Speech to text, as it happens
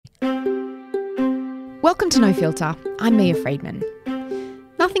Welcome to No Filter. I'm Mia Friedman.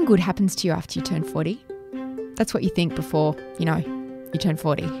 Nothing good happens to you after you turn 40. That's what you think before, you turn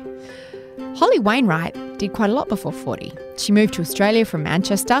 40. Holly Wainwright did quite a lot before 40. She moved to Australia from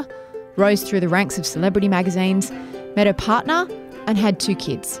Manchester, rose through the ranks of celebrity magazines, met her partner and had 2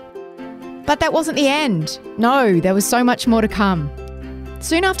 kids. But that wasn't the end. No, there was so much more to come.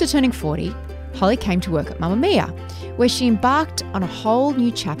 Soon after turning 40, Holly came to work at Mamamia, where she embarked on a whole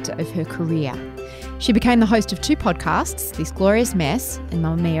new chapter of her career. She became the host of 2 podcasts, This Glorious Mess and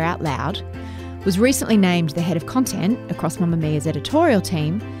Mamamia Out Loud, was recently named the head of content across Mamamia's editorial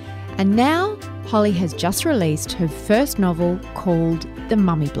team, and now Holly has just released her first novel called The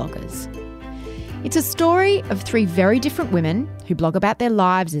Mummy Bloggers. It's a story of 3 very different women who blog about their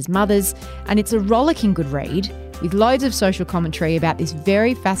lives as mothers, and it's a rollicking good read with loads of social commentary about this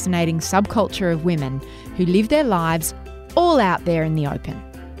very fascinating subculture of women who live their lives all out there in the open.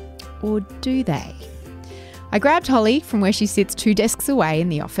 Or do they? I grabbed Holly from where she sits 2 desks away in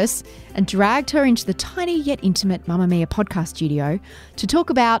the office and dragged her into the tiny yet intimate Mamamia podcast studio to talk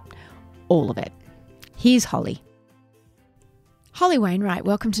about all of it. Here's Holly. Holly Wainwright,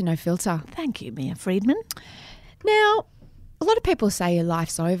 welcome to No Filter. Thank you, Mia Friedman. Now, a lot of people say your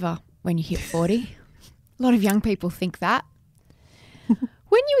life's over when you hit 40. A lot of young people think that. When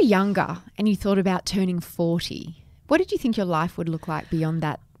you were younger and you thought about turning 40, what did you think your life would look like beyond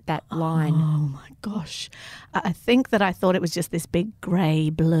that line? Oh my gosh. I think that I thought it was just this big grey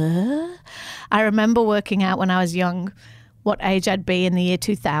blur. I remember working out when I was young what age I'd be in the year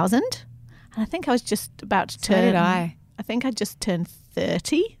 2000. And I think I was just about to turn. So did I. I think I just turned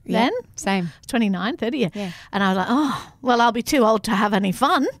 30 then. Same. 29, 30. Yeah. And I was like, well, I'll be too old to have any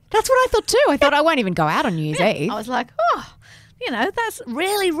fun. That's what I thought too. I thought I won't even go out on New Year's Eve. I was like, that's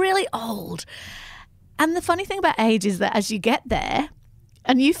really, really old. And the funny thing about age is that as you get there,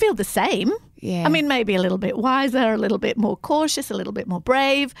 and you feel the same. Yeah. I mean, maybe a little bit wiser, a little bit more cautious, a little bit more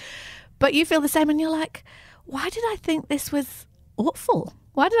brave, but you feel the same and you're like, why did I think this was awful?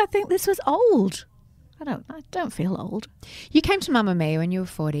 Why did I think this was old? I don't feel old. You came to Mamamia when you were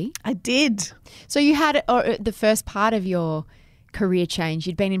 40. I did. So you had the first part of your career change.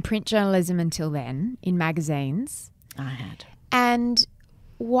 You'd been in print journalism until then, in magazines. I had. And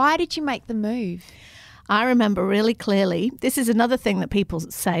why did you make the move? I remember really clearly, this is another thing that people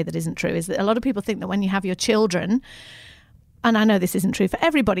say that isn't true, is that a lot of people think that when you have your children, and I know this isn't true for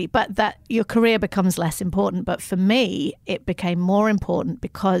everybody, but that your career becomes less important. But for me, it became more important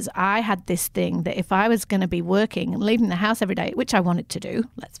because I had this thing that if I was going to be working and leaving the house every day, which I wanted to do,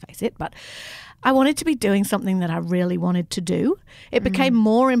 let's face it, but I wanted to be doing something that I really wanted to do. It became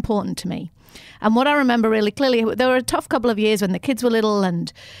more important to me. And what I remember really clearly, there were a tough couple of years when the kids were little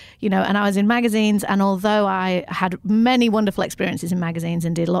and I was in magazines. And although I had many wonderful experiences in magazines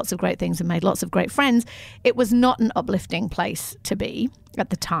and did lots of great things and made lots of great friends, it was not an uplifting place to be at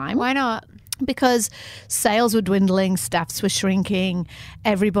the time. Why not? Because sales were dwindling, staffs were shrinking,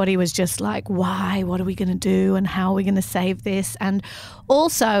 everybody was just like, why? What are we going to do? And how are we going to save this? And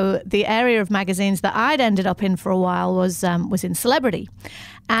also the area of magazines that I'd ended up in for a while was in celebrity.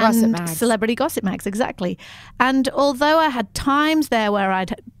 And gossip mags. Celebrity gossip mags, exactly. And although I had times there where I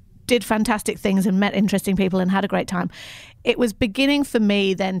did fantastic things and met interesting people and had a great time, it was beginning for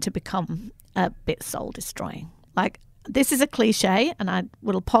me then to become a bit soul destroying. Like, this is a cliche, and I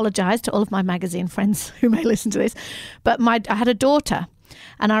will apologise to all of my magazine friends who may listen to this, but I had a daughter,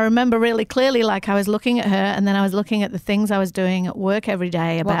 and I remember really clearly, like, I was looking at her, and then I was looking at the things I was doing at work every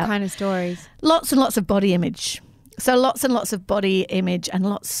day about... What kind of stories? Lots and lots of body image. So lots and lots of body image and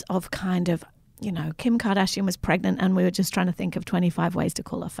lots of kind of, Kim Kardashian was pregnant and we were just trying to think of 25 ways to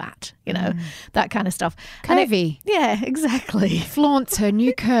call her fat, that kind of stuff. Curvy. Yeah, exactly. Flaunts her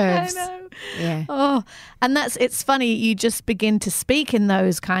new curves. I know. Yeah. Oh, and it's funny. You just begin to speak in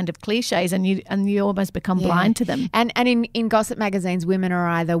those kind of cliches, and you almost become blind to them. And in gossip magazines, women are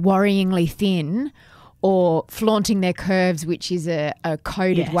either worryingly thin or flaunting their curves, which is a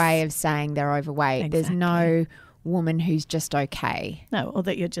coded way of saying they're overweight. Exactly. There's no woman who's just okay. No, or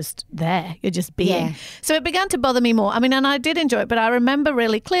that you're just there. You're just being. Yeah. So it began to bother me more. I mean, and I did enjoy it, but I remember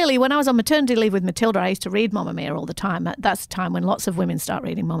really clearly when I was on maternity leave with Matilda, I used to read Mamamia all the time. That's the time when lots of women start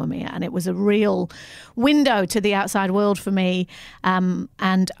reading Mamamia, and it was a real window to the outside world for me. And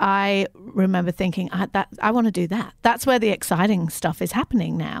I remember thinking, I want to do that. That's where the exciting stuff is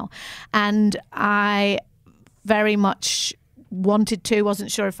happening now. And I very much wanted to, wasn't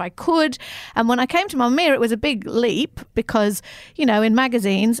sure if I could. And when I came to Mamamia, it was a big leap because, in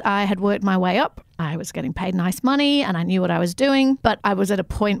magazines, I had worked my way up. I was getting paid nice money and I knew what I was doing, but I was at a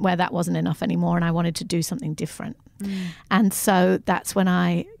point where that wasn't enough anymore and I wanted to do something different. And so that's when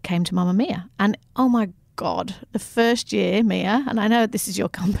I came to Mamamia. And oh my God, the first year, Mia, and I know this is your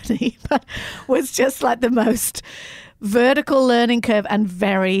company, but was just like the most vertical learning curve and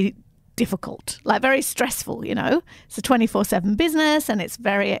very difficult, like very stressful, you know. It's a 24/7 business and it's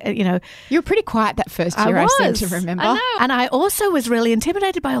very, you know. You were pretty quiet that first year, I seem to remember. I know. And I also was really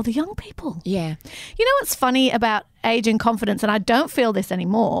intimidated by all the young people. Yeah. You know what's funny about age and confidence, and I don't feel this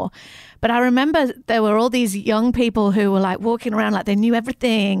anymore, but I remember there were all these young people who were like walking around like they knew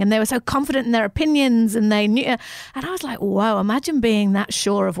everything and they were so confident in their opinions and they knew. And I was like, whoa, imagine being that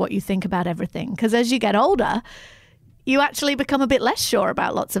sure of what you think about everything. Because as you get older, you actually become a bit less sure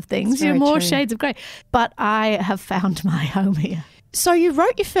about lots of things. You're more shades of grey. But I have found my home here. So you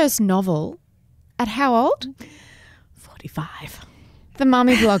wrote your first novel at how old? 45. The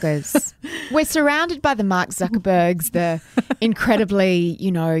mummy bloggers. We're surrounded by the Mark Zuckerbergs, the incredibly,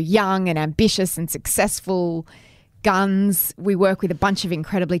 you know, young and ambitious and successful guns. We work with a bunch of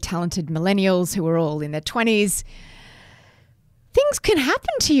incredibly talented millennials who are all in their 20s. Things can happen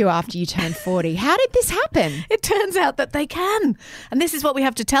to you after you turn 40. How did this happen? It turns out that they can. And this is what we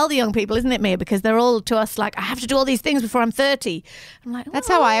have to tell the young people, isn't it, Mia? Because they're all to us like, I have to do all these things before I'm 30. I'm like, that's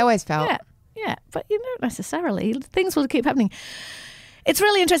how I always felt. Yeah, but you don't necessarily. Things will keep happening. It's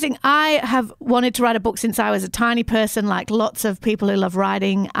really interesting. I have wanted to write a book since I was a tiny person, like lots of people who love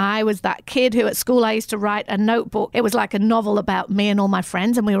writing. I was that kid who at school I used to write a notebook. It was like a novel about me and all my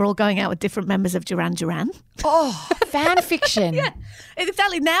friends, and we were all going out with different members of Duran Duran. Oh, fan fiction. Yeah,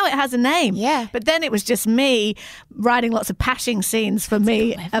 exactly. Now it has a name. Yeah. But then it was just me writing lots of pashing scenes for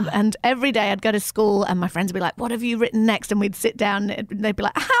me. And every day I'd go to school and my friends would be like, what have you written next? And we'd sit down and they'd be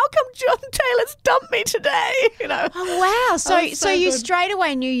like, how come John Taylor's dumped me today? You know. Oh, wow. So you straight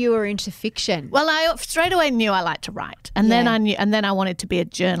away knew you were into fiction. Well, I straight away knew I liked to write. And then I wanted to be a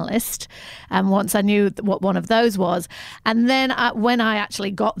journalist. And once I knew what one of those was. And then when I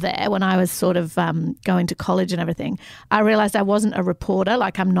actually got there, when I was sort of going to college and everything, I realized I wasn't a reporter.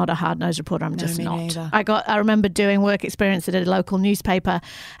 Like, I'm not a hard-nosed reporter. I'm just not. Neither. I remember doing work experience at a local newspaper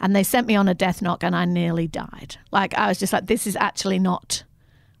and they sent me on a death knock and I nearly died. Like, I was just like, this is actually not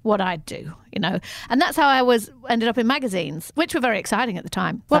what I do, you know. And that's how I ended up in magazines, which were very exciting at the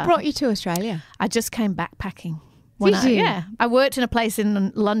time. What brought you to Australia? I just came backpacking. Did you? Yeah. I worked in a place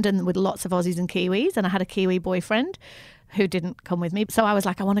in London with lots of Aussies and Kiwis, and I had a Kiwi boyfriend who didn't come with me. So I was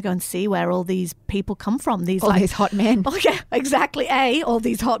like, I want to go and see where all these people come from. These hot men. Oh, yeah, exactly. All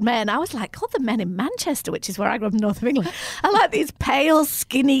these hot men. I was like, the men in Manchester, which is where I grew up in North of England. I like these pale,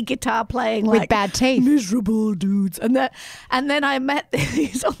 skinny guitar playing, with bad teeth, miserable dudes. And then I met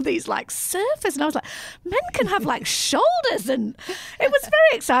all these like surfers, and I was like, men can have like shoulders, and it was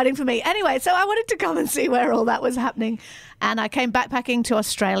very exciting for me. Anyway, so I wanted to come and see where all that was happening, and I came backpacking to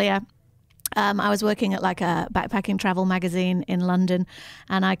Australia. I was working at like a backpacking travel magazine in London,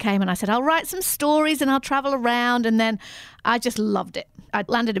 and I came and I said, I'll write some stories and I'll travel around. And then I just loved it. I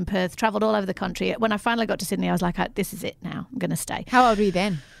landed in Perth, travelled all over the country. When I finally got to Sydney, I was like, this is it now. I'm going to stay. How old were you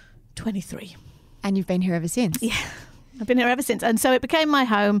then? 23. And you've been here ever since? Yeah, I've been here ever since. And so it became my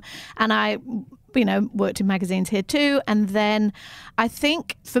home, and I worked in magazines here too. And then I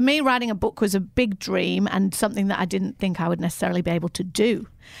think for me, writing a book was a big dream and something that I didn't think I would necessarily be able to do.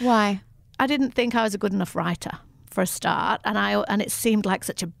 Why? I didn't think I was a good enough writer for a start, and it seemed like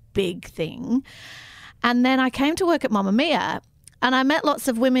such a big thing. And then I came to work at Mamamia, and I met lots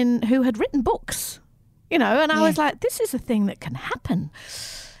of women who had written books, and I was like, this is a thing that can happen.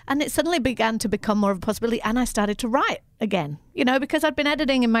 And it suddenly began to become more of a possibility, and I started to write again, because I'd been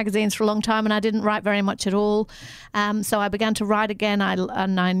editing in magazines for a long time and I didn't write very much at all. So I began to write again,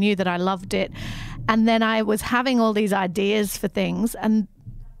 and I knew that I loved it. And then I was having all these ideas for things, and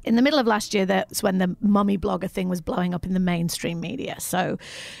in the middle of last year, that's when the mummy blogger thing was blowing up in the mainstream media. So,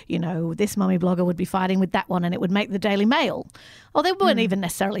 this mummy blogger would be fighting with that one and it would make the Daily Mail. Or they weren't even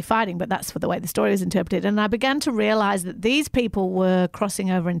necessarily fighting, but that's the way the story was interpreted. And I began to realise that these people were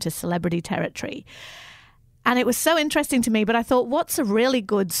crossing over into celebrity territory. And it was so interesting to me, but I thought, what's a really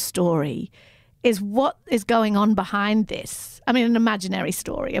good story is what is going on behind this. I mean, an imaginary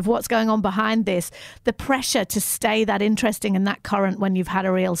story of what's going on behind this, the pressure to stay that interesting and that current when you've had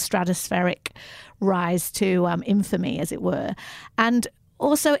a real stratospheric rise to infamy, as it were. And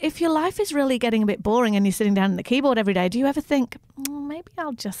also, if your life is really getting a bit boring and you're sitting down at the keyboard every day, do you ever think, maybe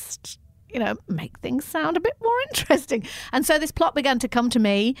I'll just, make things sound a bit more interesting? And so this plot began to come to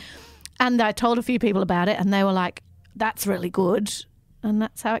me, and I told a few people about it, and they were like, that's really good. And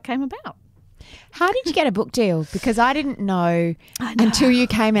that's how it came about. How did you get a book deal? Because I didn't know until you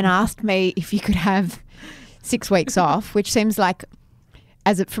came and asked me if you could have 6 weeks off, which seems like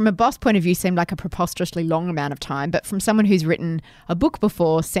from a boss point of view, seemed like a preposterously long amount of time, but from someone who's written a book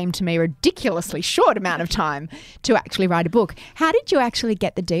before, seemed to me a ridiculously short amount of time to actually write a book. How did you actually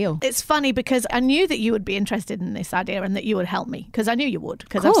get the deal? It's funny because I knew that you would be interested in this idea and that you would help me, because I knew you would,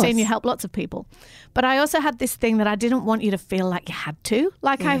 because I've seen you help lots of people. But I also had this thing that I didn't want you to feel like you had to.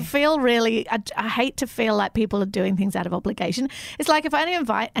 Like, I feel really, I hate to feel like people are doing things out of obligation. It's like if I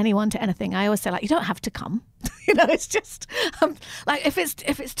invite anyone to anything, I always say, like, you don't have to come. You know, it's just like if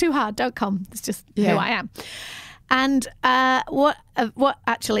it's too hard, don't come. It's just who I am. And what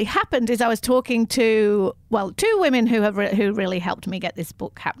actually happened is I was talking to, two women who really helped me get this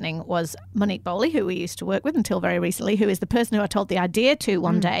book happening. Was Monique Bowley, who we used to work with until very recently, who is the person who I told the idea to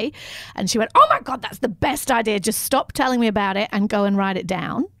one day. And she went, oh my God, that's the best idea. Just stop telling me about it and go and write it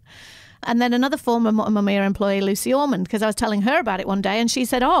down. And then another former Mamamia employee, Lucy Ormond, because I was telling her about it one day, and she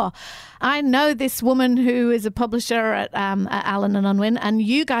said, oh, I know this woman who is a publisher at Allen & Unwin, and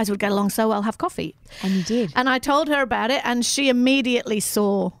you guys would get along so well, have coffee. And you did. And I told her about it, and she immediately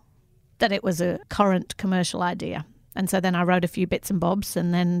saw that it was a current commercial idea. And so then I wrote a few bits and bobs,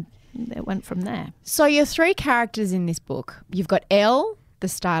 and then it went from there. So your three characters in this book, you've got Elle, the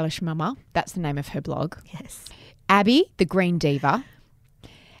stylish mama. That's the name of her blog. Yes. Abby, the green diva.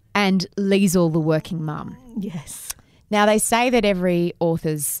 And Liesl, the working mum. Yes. Now, they say that every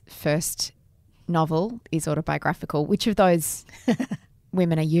author's first novel is autobiographical. Which of those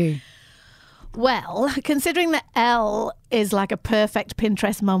women are you? Well, considering that Elle is like a perfect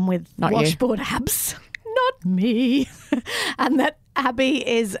Pinterest mum with washboard abs, not me. And that Abby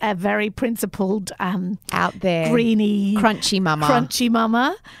is a very principled, out there, greeny, crunchy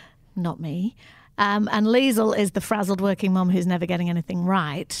mama, not me. And Liesl is the frazzled working mum who's never getting anything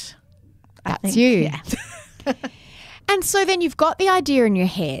right. That's you. Yeah. And so then you've got the idea in your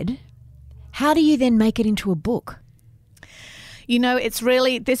head. How do you then make it into a book? You know,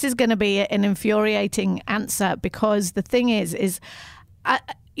 this is going to be an infuriating answer, because the thing is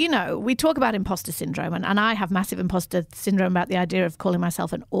you know, we talk about imposter syndrome, and I have massive imposter syndrome about the idea of calling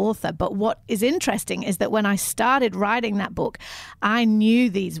myself an author. But what is interesting is that when I started writing that book, I knew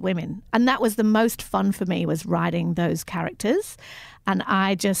these women, and that was the most fun for me, was writing those characters. And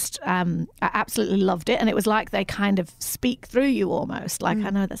I just, I absolutely loved it. And it was like they kind of speak through you almost. Like,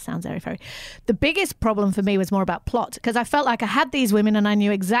 I know that sounds very. The biggest problem for me was more about plot, because I felt like I had these women and I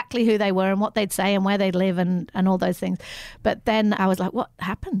knew exactly who they were and what they'd say and where they'd live and all those things. But then I was like, what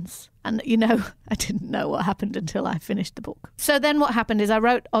happens? And, you know, I didn't know what happened until I finished the book. So then what happened is I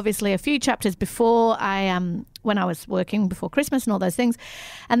wrote, obviously, a few chapters before when I was working before Christmas and all those things.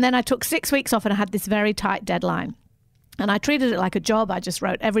 And then I took 6 weeks off and I had this very tight deadline. And I treated it like a job. I just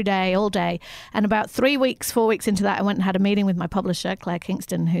wrote every day, all day. And about 4 weeks into that, I went and had a meeting with my publisher, Claire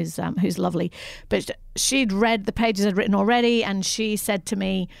Kingston, who's lovely. But she'd read the pages I'd written already, and she said to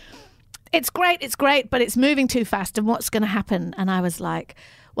me, it's great, but it's moving too fast. And what's going to happen? And I was like,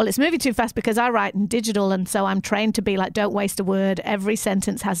 well, it's moving too fast because I write in digital, and so I'm trained to be like, don't waste a word. Every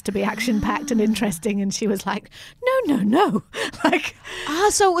sentence has to be action-packed and interesting. And she was like, no. Like,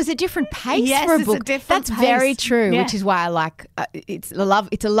 so it was a different pace for a book. It's a different That's pace. very true, Yeah. which is why I like it's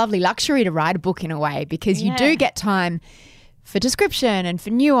a lovely luxury to write a book in a way, because you do get time for description and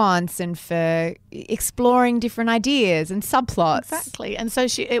for nuance and for exploring different ideas and subplots. Exactly. And so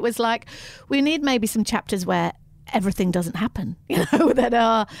it was like, we need maybe some chapters where everything doesn't happen, you know, that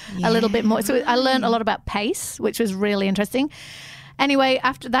are a little bit more. So I learned a lot about pace, which was really interesting. Anyway,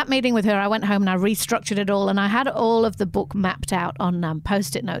 after that meeting with her, I went home and I restructured it all, and I had all of the book mapped out on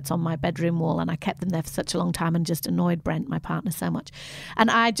Post-it notes on my bedroom wall, and I kept them there for such a long time and just annoyed Brent, my partner, so much. And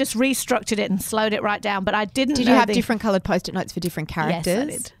I just restructured it and slowed it right down, but I didn't Did you have different coloured Post-it notes for different characters? Yes,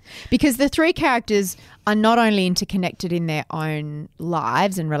 I did. Because the three characters are not only interconnected in their own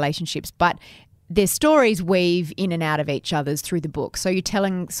lives and relationships, but their stories weave in and out of each other's through the book. So you're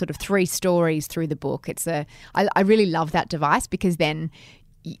telling sort of three stories through the book. I really love that device, because then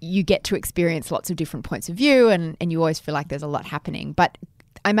you get to experience lots of different points of view, and you always feel like there's a lot happening. But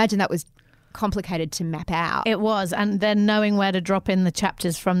I imagine that was complicated to map out. It was, and then knowing where to drop in the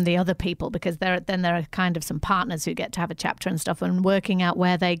chapters from the other people, because there are kind of some partners who get to have a chapter and stuff, and working out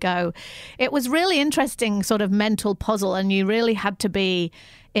where they go. It was really interesting sort of mental puzzle, and you really had to be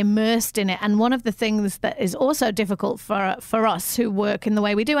immersed in it. And one of the things that is also difficult for us who work in the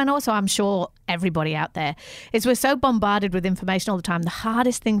way we do, and also I'm sure everybody out there, is we're so bombarded with information all the time. The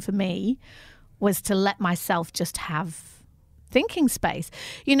hardest thing for me was to let myself just have thinking space.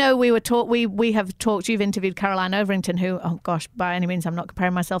 You know, we have talked, you've interviewed Caroline Overington, who, oh gosh, by any means I'm not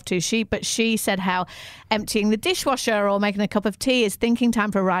comparing myself to but she said how emptying the dishwasher or making a cup of tea is thinking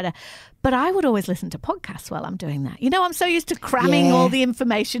time for a writer. But I would always listen to podcasts while I'm doing that. You know, I'm so used to cramming all the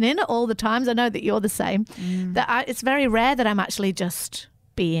information in at all the times. I know that you're the same. That it's very rare that I'm actually just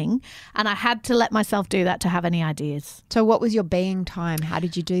being, and I had to let myself do that to have any ideas. So what was your being time? How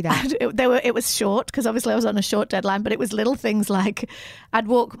did you do that? It was short, because obviously I was on a short deadline, but it was little things like I'd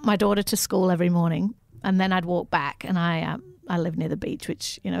walk my daughter to school every morning, and then I'd walk back, and I live near the beach,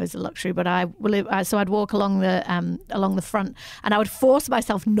 which, you know, is a luxury, but so I'd walk along the front, and I would force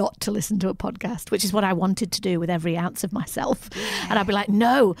myself not to listen to a podcast, which is what I wanted to do with every ounce of myself. And I'd be like,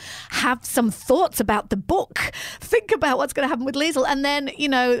 no, have some thoughts about the book. Think about what's going to happen with Liesl. And then, you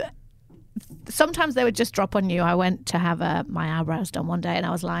know, sometimes they would just drop on you. I went to have my eyebrows done one day, and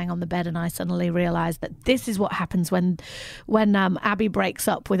I was lying on the bed, and I suddenly realised that this is what happens when Abby breaks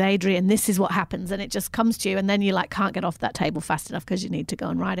up with Adrian. This is what happens, and it just comes to you, and then you can't get off that table fast enough because you need to go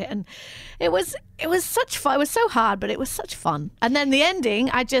and write it. And it was such fun. It was so hard, but it was such fun. And then the ending,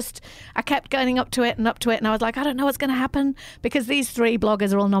 I kept going up to it, and I was like, I don't know what's going to happen, because these 3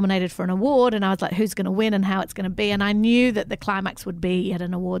 bloggers are all nominated for an award, and I was like, who's going to win and how it's going to be. And I knew that the climax would be at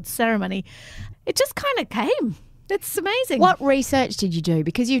an awards ceremony. It just kind of came. It's amazing. What research did you do?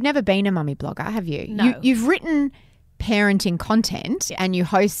 Because you've never been a mummy blogger, have you? No. You've written parenting content, and you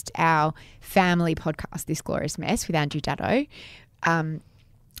host our family podcast, This Glorious Mess, with Andrew Daddo,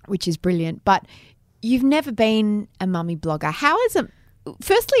 which is brilliant. But you've never been a mummy blogger.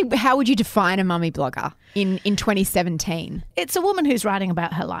 Firstly, how would you define a mummy blogger in 2017? It's a woman who's writing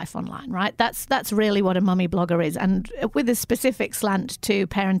about her life online, right? That's really what a mummy blogger is. And with a specific slant to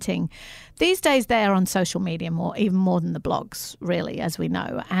parenting, these days they are on social media even more than the blogs, really, as we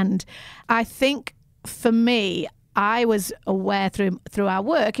know. And I think for me, I was aware through our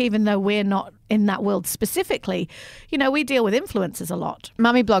work, even though we're not in that world specifically, you know, we deal with influencers a lot.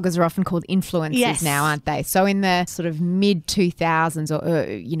 Mummy bloggers are often called influencers now, aren't they? So in the sort of mid-2000s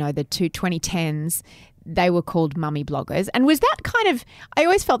or, you know, the 2010s, they were called mummy bloggers. And was that kind of, I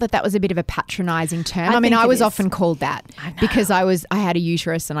always felt that was a bit of a patronising term. I mean, I was often called that because I had a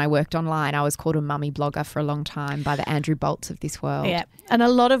uterus and I worked online. I was called a mummy blogger for a long time by the Andrew Bolts of this world. Yeah, and a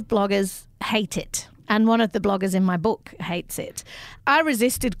lot of bloggers hate it. And one of the bloggers in my book hates it. I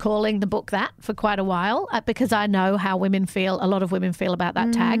resisted calling the book that for quite a while because I know how a lot of women feel about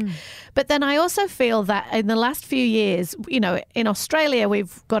that tag. But then I also feel that in the last few years, you know, in Australia,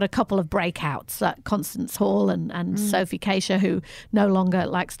 we've got a couple of breakouts, like Constance Hall and Sophie Keisha, who no longer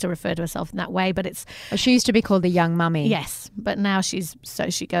likes to refer to herself in that way. But she used to be called the young mummy. Yes, but now she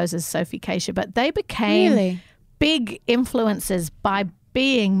goes as Sophie Keisha. But they became big influencers by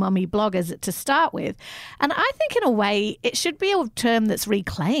being mummy bloggers to start with. And I think in a way it should be a term that's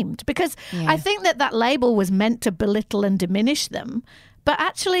reclaimed, because I think that label was meant to belittle and diminish them. But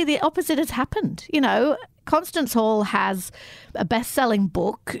actually the opposite has happened. You know, Constance Hall has a best-selling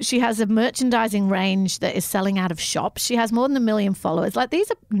book. She has a merchandising range that is selling out of shops. She has more than 1 million followers. Like, these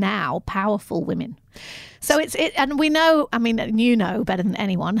are now powerful women. So and we know, I mean, you know better than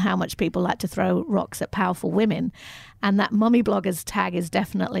anyone how much people like to throw rocks at powerful women. And that mummy bloggers tag is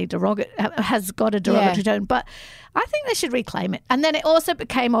definitely has got a derogatory tone. But I think they should reclaim it. And then it also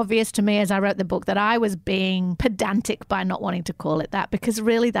became obvious to me as I wrote the book that I was being pedantic by not wanting to call it that, because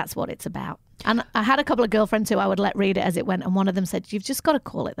really that's what it's about. And I had a couple of girlfriends who I would let read it as it went, and one of them said, you've just got to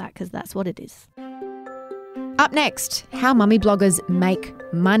call it that because that's what it is. Up next, how mummy bloggers make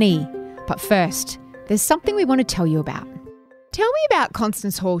money. But first, there's something we want to tell you about. Tell me about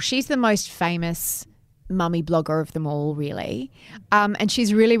Constance Hall. She's the most famous mummy blogger of them all, really. And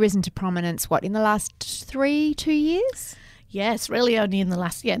she's really risen to prominence, in the last 2 years? Yes, really only in the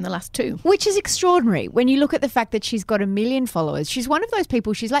last 2. Which is extraordinary when you look at the fact that she's got 1 million followers. She's one of those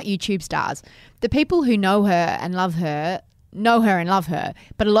people, she's like YouTube stars. The people who know her and love her,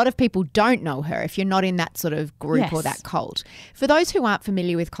 but a lot of people don't know her if you're not in that sort of group or that cult. For those who aren't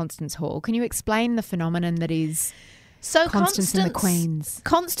familiar with Constance Hall, can you explain the phenomenon that is Constance and the Queens?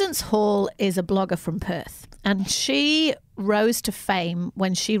 Constance Hall is a blogger from Perth, and she rose to fame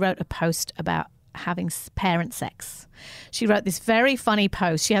when she wrote a post about having parent sex. She wrote this very funny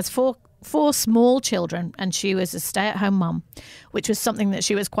post. She has four small children, and she was a stay-at-home mum, which was something that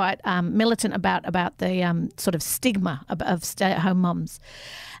she was quite militant about the sort of stigma of stay-at-home mums.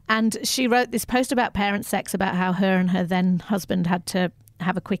 And she wrote this post about parent sex, about how her and her then husband had to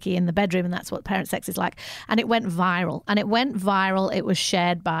have a quickie in the bedroom, and that's what parent sex is like. And it went viral. It was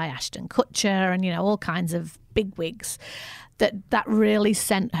shared by Ashton Kutcher and, you know, all kinds of bigwigs. That really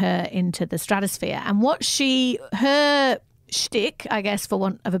sent her into the stratosphere. And shtick, I guess, for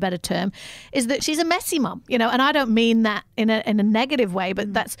want of a better term, is that she's a messy mum, you know, and I don't mean that in a negative way,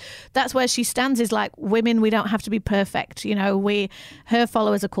 but that's where she stands, is like, women, we don't have to be perfect. You know, her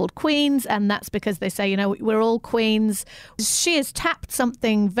followers are called queens, and that's because they say, you know, we're all queens. She has tapped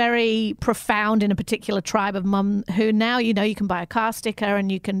something very profound in a particular tribe of mum who now, you know, you can buy a car sticker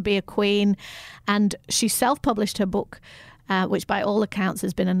and you can be a queen. And she self-published her book, which by all accounts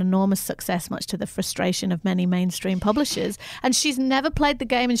has been an enormous success, much to the frustration of many mainstream publishers. And she's never played the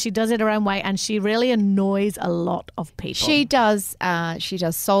game, and she does it her own way, and she really annoys a lot of people. She does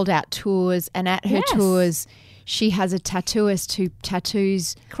sold out tours, and at her tours she has a tattooist who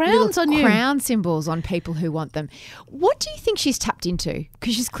tattoos crowns on you, crown symbols on people who want them. What do you think she's tapped into?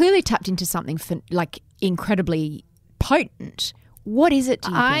 Because she's clearly tapped into something incredibly potent. What is it,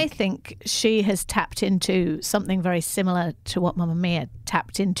 do you think? I think she has tapped into something very similar to what Mamamia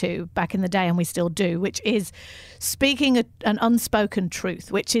tapped into back in the day, and we still do, which is speaking an unspoken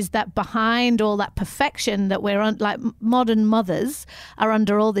truth, which is that behind all that perfection that we're like modern mothers are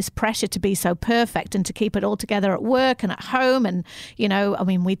under all this pressure to be so perfect and to keep it all together at work and at home. And, you know, I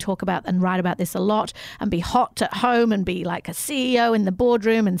mean, we talk about and write about this a lot, and be hot at home and be like a CEO in the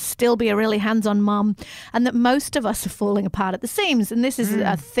boardroom and still be a really hands-on mum, and that most of us are falling apart at the seams. And this is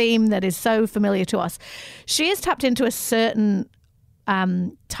a theme that is so familiar to us. She has tapped into a certain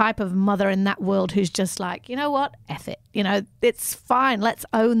type of mother in that world who's just like, you know what, F it, you know, it's fine, let's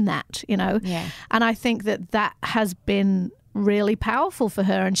own that, you know. Yeah. And I think that has been really powerful for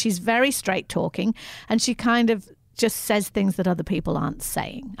her, and she's very straight talking, and she kind of just says things that other people aren't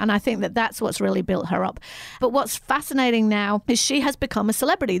saying. And I think that that's what's really built her up. But what's fascinating now is she has become a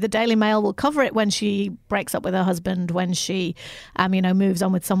celebrity. The Daily Mail will cover it when she breaks up with her husband, when she, you know, moves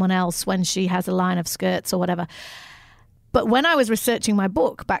on with someone else, when she has a line of skirts or whatever. But when I was researching my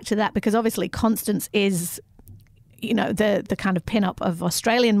book, back to that, because obviously Constance is, you know, the kind of pin-up of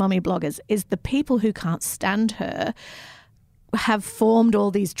Australian mummy bloggers, is the people who can't stand her have formed all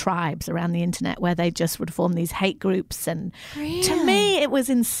these tribes around the internet where they just would form these hate groups. And to me, it was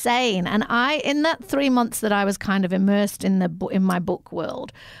insane. And in that 3 months that I was kind of immersed in my book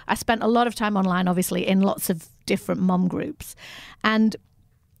world, I spent a lot of time online, obviously, in lots of different mum groups. And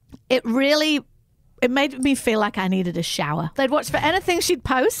it made me feel like I needed a shower. They'd watch for anything she'd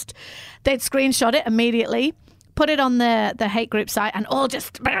post. They'd screenshot it immediately, put it on the hate group site, and all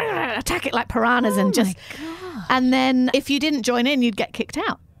just attack it like piranhas. And then if you didn't join in, you'd get kicked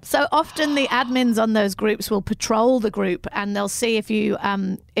out. So often the admins on those groups will patrol the group, and they'll see if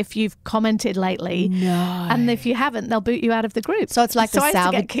you've commented lately. No. And if you haven't, they'll boot you out of the group. So it's like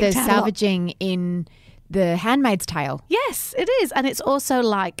the salvaging in The Handmaid's Tale. Yes, it is. And it's also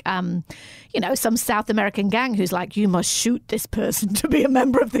like, you know, some South American gang who's like, you must shoot this person to be a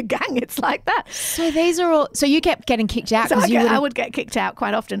member of the gang. It's like that. So these are all... So you kept getting kicked out? So I would get kicked out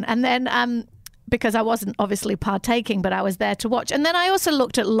quite often. And then... because I wasn't obviously partaking, but I was there to watch. And then I also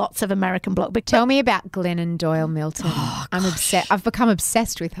looked at lots of American blogs. Tell me about Glennon Doyle Milton. I'm obsessed. I've become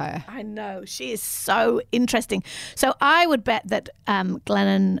obsessed with her. I know. She is so interesting. So I would bet that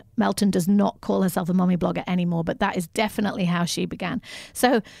Glennon Melton does not call herself a mummy blogger anymore, but that is definitely how she began.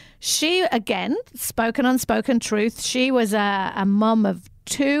 So she, again, spoke an unspoken truth. She was a mum of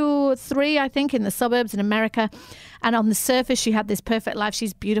 2, 3, I think, in the suburbs in America. And on the surface, she had this perfect life.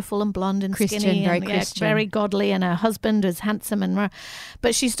 She's beautiful and blonde and skinny, very and Christian, very godly, and her husband is handsome.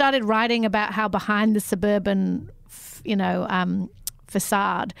 But she started writing about how behind the suburban, you know,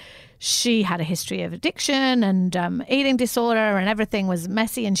 facade, she had a history of addiction and eating disorder, and everything was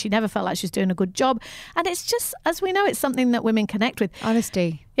messy, and she never felt like she was doing a good job. And it's just, as we know, it's something that women connect with.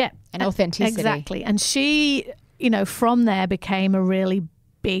 Honesty. Yeah. And authenticity. Exactly. And she, you know, from there became a really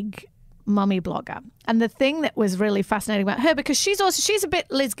big mummy blogger. And the thing that was really fascinating about her, because she's a bit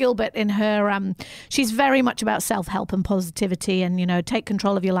Liz Gilbert in her, she's very much about self-help and positivity and, you know, take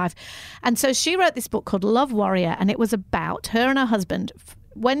control of your life. And so she wrote this book called Love Warrior, and it was about her and her husband.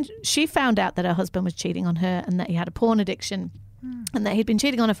 When she found out that her husband was cheating on her and that he had a porn addiction and that he'd been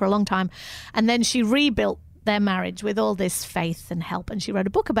cheating on her for a long time, and then she rebuilt their marriage with all this faith and help, and she wrote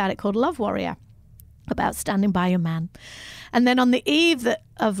a book about it called Love Warrior, about standing by your man. And then on the eve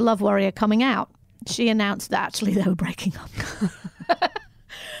of Love Warrior coming out, she announced that actually they were breaking up.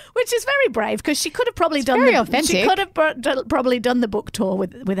 Which is very brave, because she could have probably authentic. She could have probably done the book tour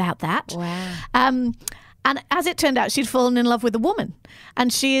without that. Wow. And as it turned out, she'd fallen in love with a woman,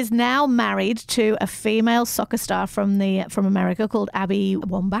 and she is now married to a female soccer star from America called Abby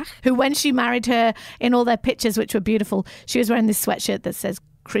Wambach, who, when she married her, in all their pictures, which were beautiful, she was wearing this sweatshirt that says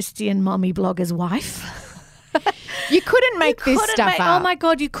Christian mummy blogger's wife. You couldn't make this stuff up. Oh my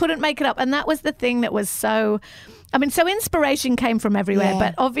God, you couldn't make it up. And that was the thing that was so I mean, so inspiration came from everywhere,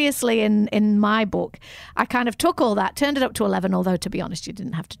 but obviously in my book, I kind of took all that, turned it up to 11, although to be honest, you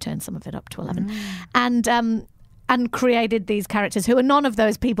didn't have to turn some of it up to 11, and created these characters who are none of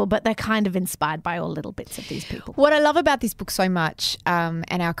those people, but they're kind of inspired by all little bits of these people. What I love about this book so much, and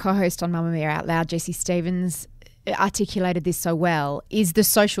our co-host on Mamamia Out Loud, Jessie Stevens, articulated this so well, is the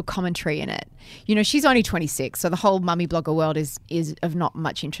social commentary in it. You know, she's only 26, so the whole mummy blogger world is of not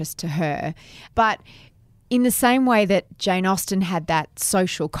much interest to her. But in the same way that Jane Austen had that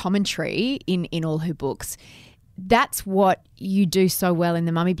social commentary in all her books, that's what you do so well in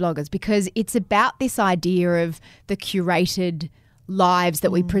the mummy bloggers, because it's about this idea of the curated lives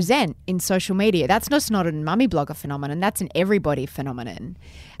that we present in social media. That's just not a mummy blogger phenomenon. That's an everybody phenomenon.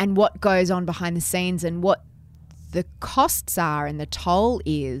 And what goes on behind the scenes and what the costs are and the toll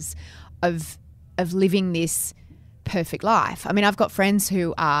is of living this perfect life. I mean, I've got friends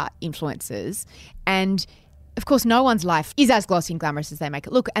who are influencers, and of course no one's life is as glossy and glamorous as they make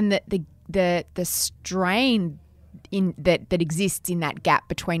it look. And the strain that exists in that gap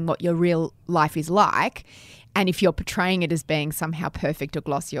between what your real life is like and if you're portraying it as being somehow perfect or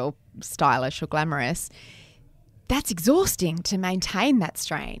glossy or stylish or glamorous, that's exhausting to maintain that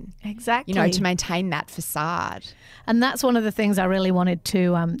strain. Exactly. You know, to maintain that facade. And that's one of the things I really wanted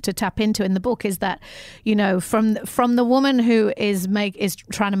to tap into in the book, is that, you know, from the woman who is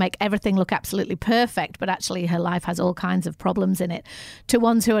trying to make everything look absolutely perfect, but actually her life has all kinds of problems in it, to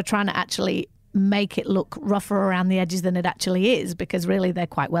ones who are trying to actually make it look rougher around the edges than it actually is, because really they're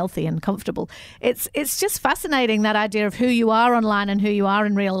quite wealthy and comfortable. It's just fascinating, that idea of who you are online and who you are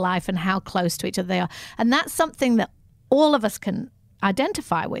in real life and how close to each other they are. And that's something that all of us can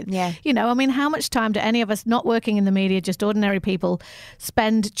identify with. Yeah. You know, I mean, how much time do any of us not working in the media, just ordinary people,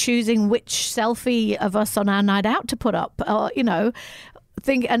 spend choosing which selfie of us on our night out to put up, or, you know,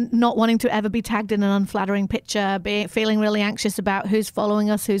 and not wanting to ever be tagged in an unflattering picture, feeling really anxious about who's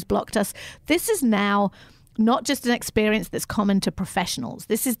following us, who's blocked us. This is now not just an experience that's common to professionals.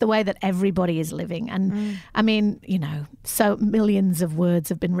 This is the way that everybody is living. And I mean, you know, so millions of words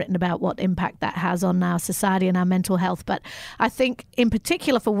have been written about what impact that has on our society and our mental health. But I think in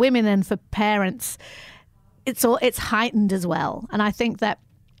particular for women and for parents, it's heightened as well. And I think that,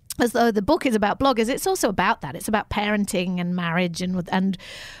 as though the book is about bloggers, it's also about that. It's about parenting and marriage and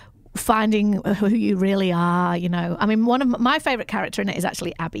finding who you really are, you know. I mean, one of my favourite character in it is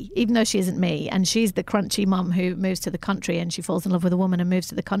actually Abby, even though she isn't me. And she's the crunchy mum who moves to the country, and she falls in love with a woman and moves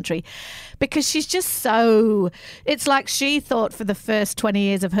to the country because she's just so... It's like she thought for the first 20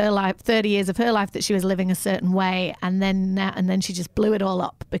 years of her life, 30 years of her life, that she was living a certain way, and then she just blew it all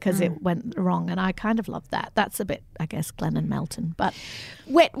up because it went wrong. And I kind of love that. That's a bit, I guess, Glenn and Melton. But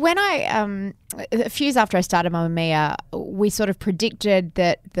when I a few years after I started Mamamia, we sort of predicted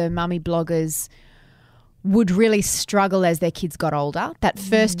that the mummy bloggers would really struggle as their kids got older, that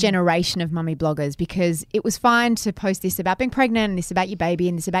first generation of mummy bloggers, because it was fine to post this about being pregnant and this about your baby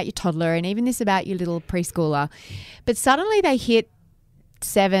and this about your toddler and even this about your little preschooler. But suddenly they hit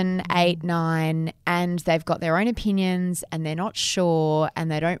 7, 8, 9 and they've got their own opinions and they're not sure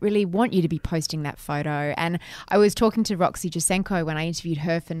and they don't really want you to be posting that photo. And I was talking to Roxy Jasenko when I interviewed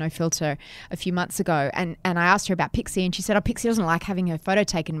her for No Filter a few months ago, and I asked her about Pixie, and she said, Pixie doesn't like having her photo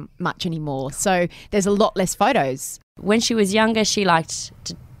taken much anymore, so there's a lot less photos. When she was younger, she liked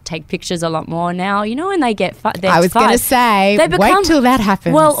to take pictures a lot more. Now, you know, when they get I was going to say, wait till that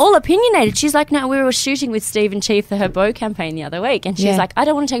happens. Well, all opinionated. She's like, no, we were shooting with Steve and Chief for her Bow campaign the other week, and she's like, I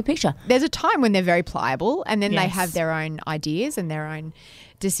don't want to take a picture. There's a time when they're very pliable, and then they have their own ideas and their own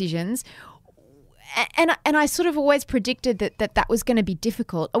decisions. And I sort of always predicted that was going to be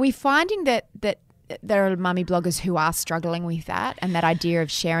difficult. Are we finding that there are mummy bloggers who are struggling with that and that idea of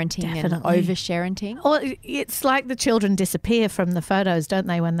sharenting and over-sharenting? Well, it's like the children disappear from the photos, don't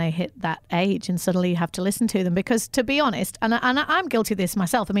they, when they hit that age, and suddenly you have to listen to them. Because to be honest, and I'm guilty of this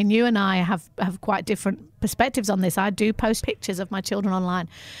myself, I mean, you and I have quite different perspectives on this. I do post pictures of my children online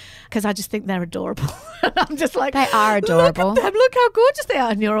because I just think they're adorable. I'm just like, they are adorable. Look at them, look how gorgeous they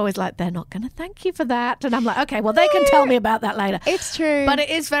are. And you're always like, they're not going to thank you for that. And I'm like, okay, well, they can tell me about that later. It's true. But it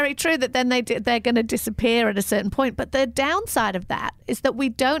is very true that then they're going to disappear at a certain point. But the downside of that is that we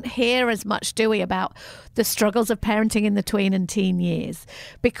don't hear as much, do we, about the struggles of parenting in the tween and teen years,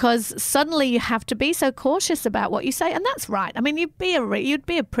 because suddenly you have to be so cautious about what you say. And that's right. I mean, you'd be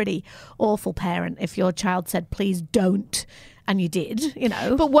a pretty awful parent if your child said, please don't. And you did, you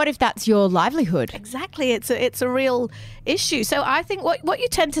know. But what if that's your livelihood? Exactly. It's a real issue. So I think what you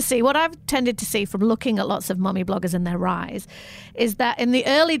tend to see, what I've tended to see from looking at lots of mummy bloggers and their rise, is that in the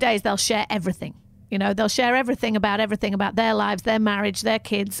early days they'll share everything. You know, they'll share everything about their lives, their marriage, their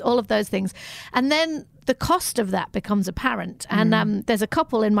kids, all of those things. And then the cost of that becomes apparent. And there's a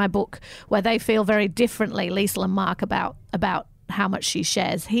couple in my book where they feel very differently, Liesl and Mark, about how much she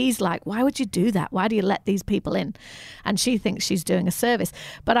shares. He's like, why would you do that? Why do you let these people in? And she thinks she's doing a service.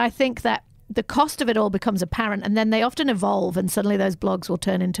 But I think that the cost of it all becomes apparent, and then they often evolve, and suddenly those blogs will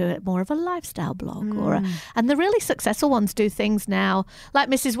turn into more of a lifestyle blog. And the really successful ones do things now, like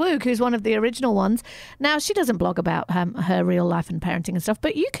Mrs. Woog, who's one of the original ones. Now, she doesn't blog about her real life and parenting and stuff,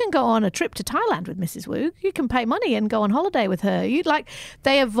 but you can go on a trip to Thailand with Mrs. Woog. You can pay money and go on holiday with her.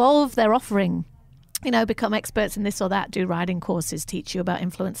 They evolve their offering. You know, become experts in this or that, do writing courses, teach you about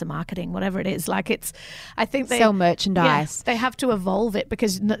influencer marketing, whatever it is. I think they sell merchandise. They have to evolve it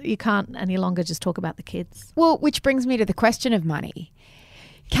because you can't any longer just talk about the kids. Well, which brings me to the question of money.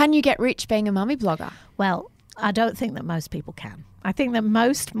 Can you get rich being a mummy blogger? Well, I don't think that most people can. I think that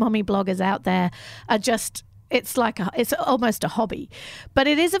most mummy bloggers out there are just... It's almost a hobby. But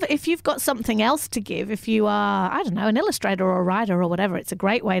it is, if you've got something else to give, if you are, I don't know, an illustrator or a writer or whatever, it's a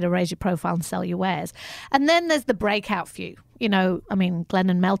great way to raise your profile and sell your wares. And then there's the breakout few. You know, I mean,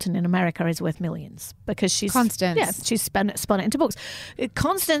 Glennon Melton in America is worth millions because she's... Constance. Yeah, she's spun it into books.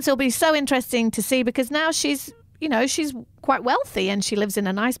 Constance will be so interesting to see because now she's quite wealthy and she lives in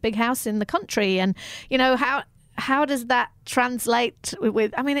a nice big house in the country. And, you know, how does that translate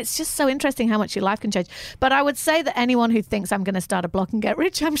with, I mean, it's just so interesting how much your life can change. But I would say that anyone who thinks I'm going to start a blog and get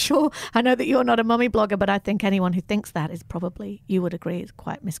rich, I know that you're not a mummy blogger, but I think anyone who thinks that is probably, you would agree, is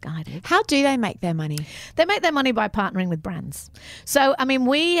quite misguided. How do they make their money? They make their money by partnering with brands. So, I mean,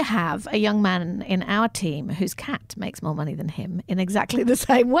 we have a young man in our team whose cat makes more money than him in exactly the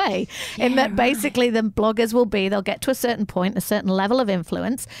same way, in that basically the bloggers they'll get to a certain point, a certain level of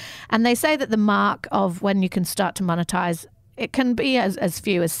influence, and they say that the mark of when you can start to monetize, it can be as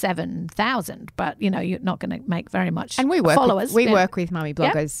few as 7,000, but, you know, you're not going to make very much and we work followers. We work with mummy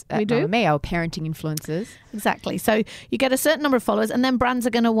bloggers at Mamamia, or parenting influencers. Exactly. So you get a certain number of followers, and then brands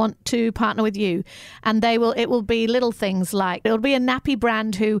are going to want to partner with you. And it will be little things like, it'll be a nappy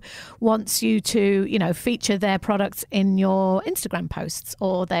brand who wants you to, you know, feature their products in your Instagram posts,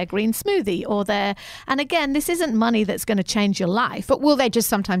 or their green smoothie, and again, this isn't money that's going to change your life. But will they just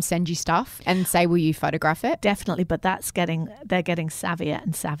sometimes send you stuff and say, will you photograph it? Definitely. But they're getting savvier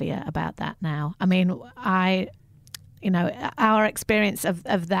and savvier about that now. I mean, our experience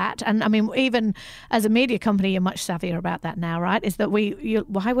of that, and I mean, even as a media company, you're much savvier about that now, right? Is that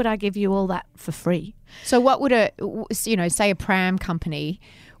why would I give you all that for free? So what would say a pram company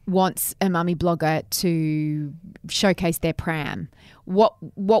wants a mummy blogger to showcase their pram?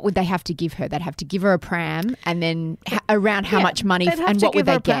 What would they have to give her? They'd have to give her a pram, and then around how much money, and what would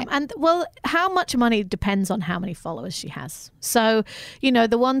they get? And well, how much money depends on how many followers she has. So, you know,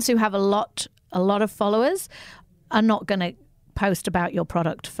 the ones who have a lot of followers are not going to post about your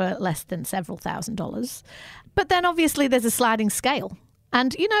product for less than several $1,000s. But then obviously there's a sliding scale.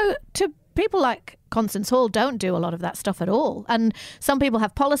 And, you know, to people like Constance Hall don't do a lot of that stuff at all. And some people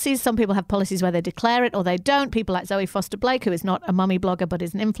have policies. Some people have policies where they declare it or they don't. People like Zoe Foster-Blake, who is not a mummy blogger but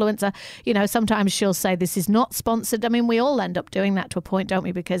is an influencer, you know, sometimes she'll say this is not sponsored. I mean, we all end up doing that to a point, don't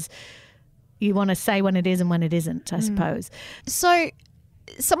we? Because you want to say when it is and when it isn't, I suppose. So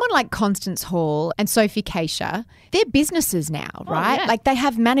someone like Constance Hall and Sophie Keisha, they're businesses now, right? Yeah. Like they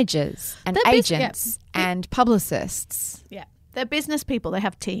have managers and agents and publicists. Yeah. They're business people. They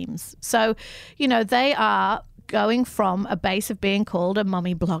have teams. So, you know, they are going from a base of being called a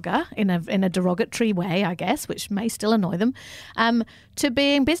mummy blogger in a derogatory way, I guess, which may still annoy them, to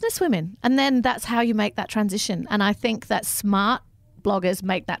being businesswomen. And then that's how you make that transition. And I think that smart bloggers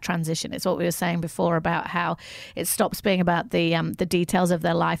make that transition. It's what we were saying before about how it stops being about the details of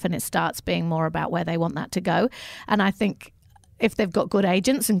their life and it starts being more about where they want that to go. And I think if they've got good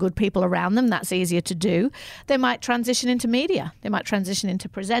agents and good people around them, that's easier to do. They might transition into media. They might transition into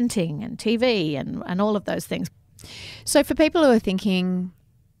presenting and TV and all of those things. So for people who are thinking,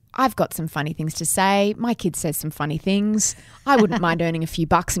 I've got some funny things to say, my kid says some funny things, I wouldn't mind earning a few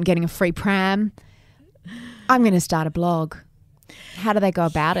bucks and getting a free pram, I'm going to start a blog. How do they go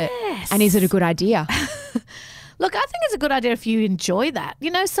about it? And is it a good idea? Look, I think it's a good idea if you enjoy that. You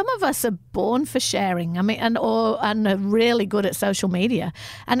know, some of us are born for sharing. I mean, and are really good at social media.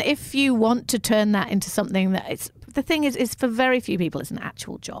 And if you want to turn that into something that the thing is for very few people, it's an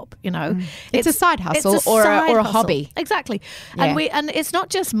actual job. You know, it's a side hustle or a hobby. Exactly. Yeah. And it's not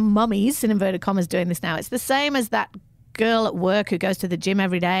just mummies in inverted commas doing this now. It's the same as that girl at work who goes to the gym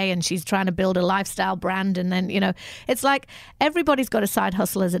every day and she's trying to build a lifestyle brand, and then, you know, it's like everybody's got a side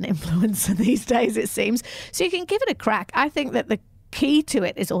hustle as an influencer these days, it seems. So you can give it a crack. I think that key to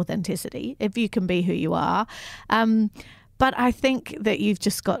it is authenticity, if you can be who you are. But I think that you've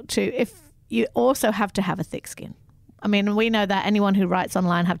just got to, if you also have to have a thick skin. I mean, we know that anyone who writes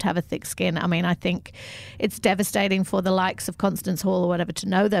online have to have a thick skin. I mean, I think it's devastating for the likes of Constance Hall or whatever to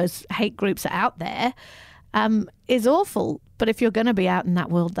know those hate groups are out there is awful. But if you're going to be out in that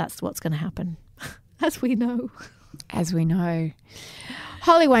world, that's what's going to happen, as we know. As we know.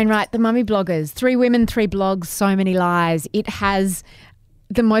 Holly Wainwright, The Mummy Bloggers, 3 women, 3 blogs, so many lies. It has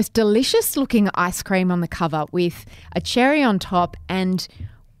the most delicious looking ice cream on the cover with a cherry on top and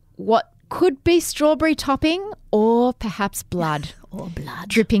what could be strawberry topping or perhaps blood. Or blood.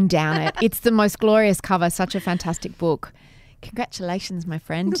 Dripping down it. It's the most glorious cover. Such a fantastic book. Congratulations, my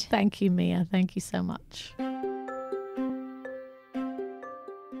friend. Thank you, Mia. Thank you so much.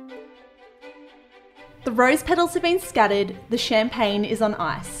 The rose petals have been scattered. The champagne is on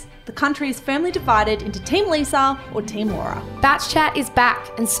ice. The country is firmly divided into Team Lisa or Team Laura. Batch Chat is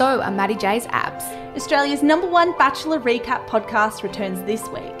back, and so are Maddie J's abs. Australia's #1 Bachelor recap podcast returns this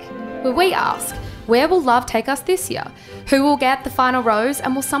week. Where we ask, where will love take us this year? Who will get the final rose,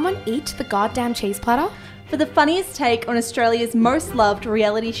 and will someone eat the goddamn cheese platter? For the funniest take on Australia's most loved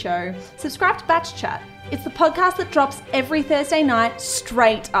reality show, subscribe to Batch Chat. It's the podcast that drops every Thursday night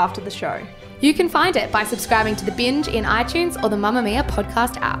straight after the show. You can find it by subscribing to The Binge in iTunes or the Mamamia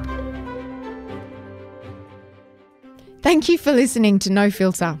podcast app. Thank you for listening to No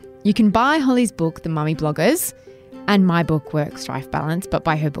Filter. You can buy Holly's book, The Mummy Bloggers, and my book, Work-Strife Balance, but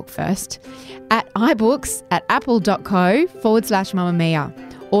buy her book first, at iBooks at apple.co/Mamamia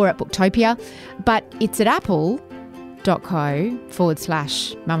or at Booktopia, but it's at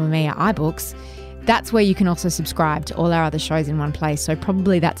apple.co/Mamamia iBooks. That's where you can also subscribe to all our other shows in one place, so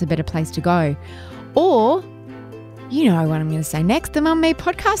probably that's a better place to go. Or, you know what I'm going to say next, the Mamamia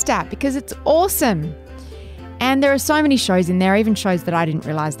podcast app, because it's awesome. And there are so many shows in there, even shows that I didn't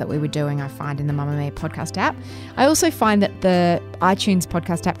realise that we were doing, I find in the Mamamia podcast app. I also find that the iTunes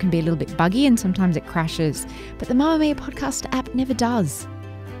podcast app can be a little bit buggy and sometimes it crashes, but the Mamamia podcast app never does.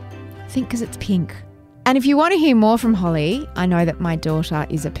 I think because it's pink. And if you want to hear more from Holly, I know that my daughter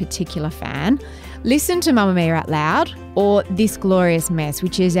is a particular fan, listen to Mamamia Out Loud or This Glorious Mess,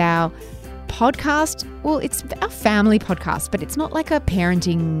 which is our podcast. Well, it's our family podcast, but it's not like a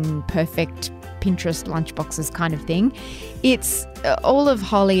parenting perfect Pinterest lunchboxes kind of thing. It's all of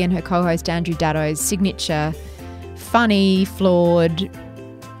Holly and her co-host Andrew Daddo's signature, funny, flawed,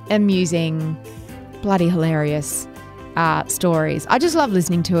 amusing, bloody hilarious stories. I just love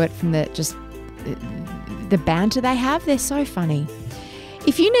listening to it from the banter they have. They're so funny.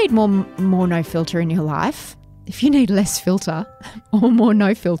 If you need more no filter in your life, if you need less filter or more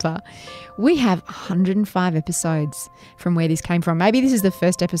no filter, we have 105 episodes from where this came from. Maybe this is the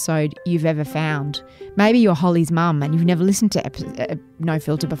first episode you've ever found. Maybe you're Holly's mum and you've never listened to No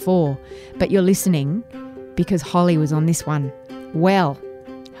Filter before, but you're listening because Holly was on this one. Well,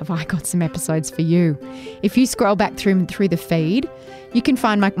 have I got some episodes for you. If you scroll back through the feed, you can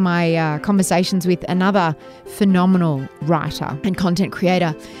find my conversations with another phenomenal writer and content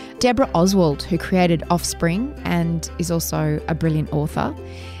creator, Deborah Oswald, who created Offspring and is also a brilliant author.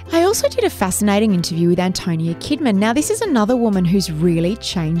 I also did a fascinating interview with Antonia Kidman. Now, this is another woman who's really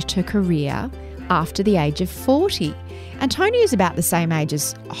changed her career after the age of 40. Antonia is about the same age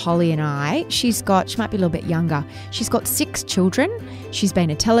as Holly and I. She might be a little bit younger. She's got 6 children. She's been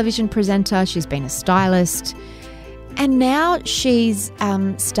a television presenter. She's been a stylist. And now she's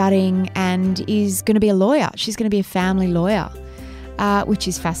studying and is going to be a lawyer. She's going to be a family lawyer, which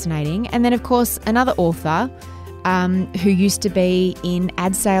is fascinating. And then, of course, another author who used to be in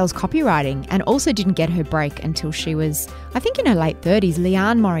ad sales copywriting and also didn't get her break until she was, I think, in her late 30s,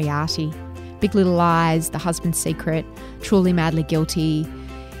 Leanne Moriarty. Big Little Lies, The Husband's Secret, Truly Madly Guilty.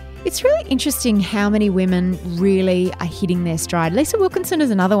 It's really interesting how many women really are hitting their stride. Lisa Wilkinson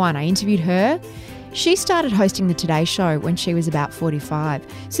is another one. I interviewed her. She started hosting the Today Show when she was about 45.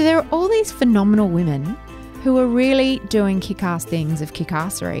 So there are all these phenomenal women who are really doing kick-ass things of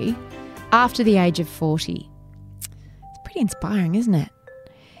kick-assery after the age of 40. It's pretty inspiring, isn't it?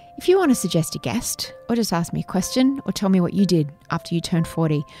 If you want to suggest a guest or just ask me a question or tell me what you did after you turned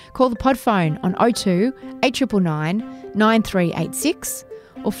 40, call the pod phone on 02 8999 9386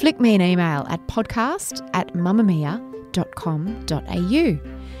 or flick me an email at podcast@mamamia.com.au.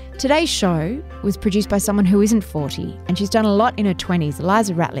 Today's show was produced by someone who isn't 40 and she's done a lot in her 20s,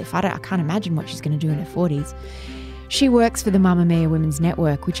 Eliza Ratliff. I can't imagine what she's going to do in her 40s. She works for the Mamamia Women's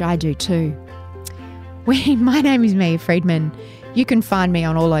Network, which I do too. My name is Mia Friedman. You can find me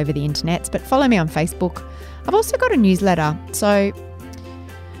on all over the internet, but follow me on Facebook. I've also got a newsletter, so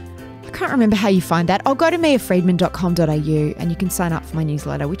I can't remember how you find that. I'll go to miafriedman.com.au and you can sign up for my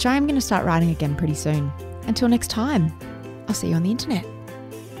newsletter, which I am going to start writing again pretty soon. Until next time, I'll see you on the internet.